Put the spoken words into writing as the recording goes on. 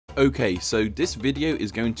Okay, so this video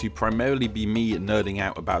is going to primarily be me nerding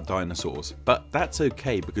out about dinosaurs, but that's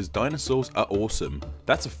okay because dinosaurs are awesome.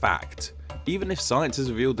 That's a fact. Even if science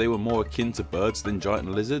has revealed they were more akin to birds than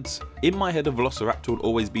giant lizards, in my head a Velociraptor will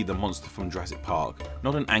always be the monster from Jurassic Park,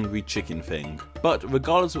 not an angry chicken thing. But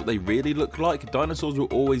regardless of what they really look like, dinosaurs will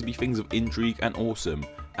always be things of intrigue and awesome,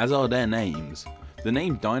 as are their names. The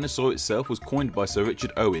name dinosaur itself was coined by Sir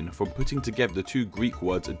Richard Owen from putting together the two Greek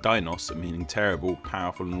words dinos, meaning terrible,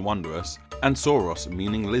 powerful and wondrous, and sauros,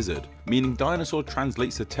 meaning lizard, meaning dinosaur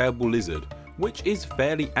translates to terrible lizard, which is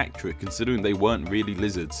fairly accurate considering they weren't really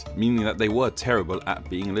lizards, meaning that they were terrible at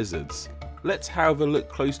being lizards. Let's however look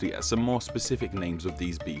closely at some more specific names of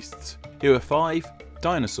these beasts. Here are 5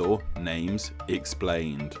 dinosaur names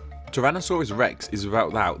explained. Tyrannosaurus rex is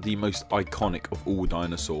without doubt the most iconic of all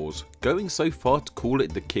dinosaurs. Going so far to call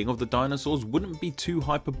it the king of the dinosaurs wouldn't be too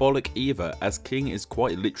hyperbolic either, as king is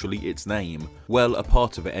quite literally its name. Well, a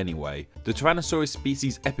part of it anyway. The Tyrannosaurus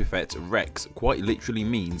species epithet rex quite literally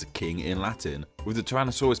means king in Latin, with the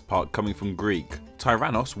Tyrannosaurus part coming from Greek.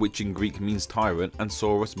 Tyrannos, which in Greek means tyrant, and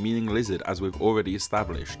Sauros meaning lizard, as we've already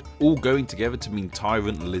established, all going together to mean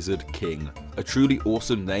tyrant lizard king. A truly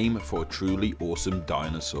awesome name for a truly awesome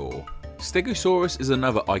dinosaur. Stegosaurus is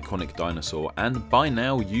another iconic dinosaur, and by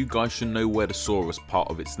now you guys should know where the saurus part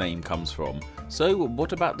of its name comes from. So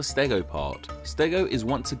what about the stego part? Stego is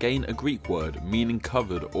once again a Greek word meaning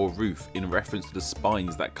covered or roof, in reference to the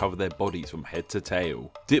spines that cover their bodies from head to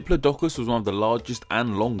tail. Diplodocus was one of the largest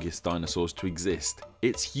and longest dinosaurs to exist.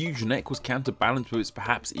 Its huge neck was counterbalanced with its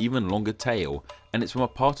perhaps even longer tail, and it's from a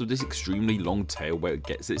part of this extremely long tail where it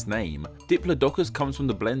gets its name. Diplodocus comes from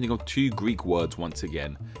the blending of two Greek words once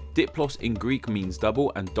again. Diplos in Greek means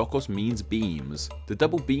double and dokos means beams. The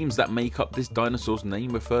double beams that make up this dinosaur's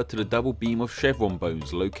name refer to the double beam of chevron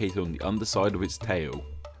bones located on the underside of its tail.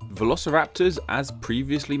 Velociraptors, as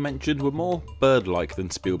previously mentioned, were more bird-like than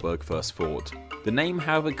Spielberg first thought. The name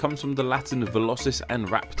however comes from the Latin velocis and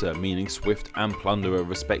raptor, meaning swift and plunderer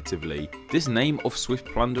respectively. This name of swift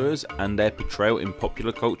plunderers and their portrayal in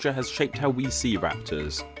popular culture has shaped how we see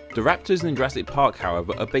raptors. The raptors in Jurassic Park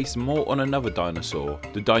however are based more on another dinosaur,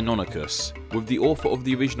 the Deinonychus, with the author of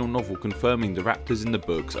the original novel confirming the raptors in the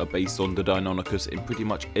books are based on the Deinonychus in pretty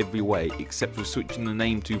much every way except for switching the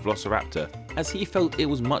name to Velociraptor, as he felt it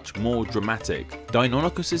was much more dramatic.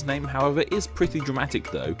 Deinonychus' name however is pretty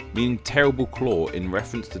dramatic though, meaning terrible claw in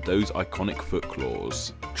reference to those iconic foot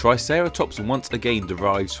claws. Triceratops once again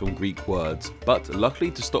derives from Greek words, but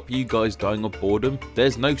luckily to stop you guys dying of boredom,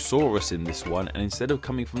 there's no saurus in this one, and instead of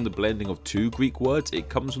coming from the blending of two Greek words, it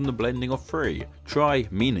comes from the blending of 3. Tri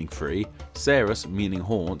meaning 3, cerus meaning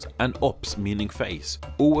horns, and ops meaning face,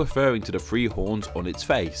 all referring to the 3 horns on its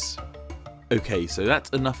face. Okay, so that's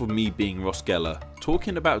enough of me being Ross Geller.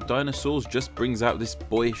 Talking about dinosaurs just brings out this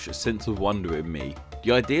boyish sense of wonder in me.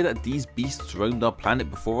 The idea that these beasts roamed our planet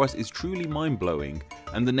before us is truly mind-blowing,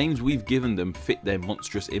 and the names we've given them fit their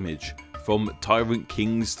monstrous image, from tyrant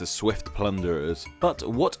kings to swift plunderers. But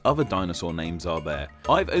what other dinosaur names are there?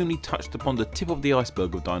 I've only touched upon the tip of the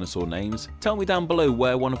iceberg of dinosaur names. Tell me down below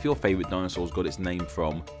where one of your favourite dinosaurs got its name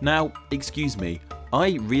from. Now, excuse me,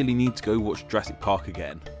 I really need to go watch Jurassic Park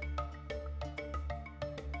again.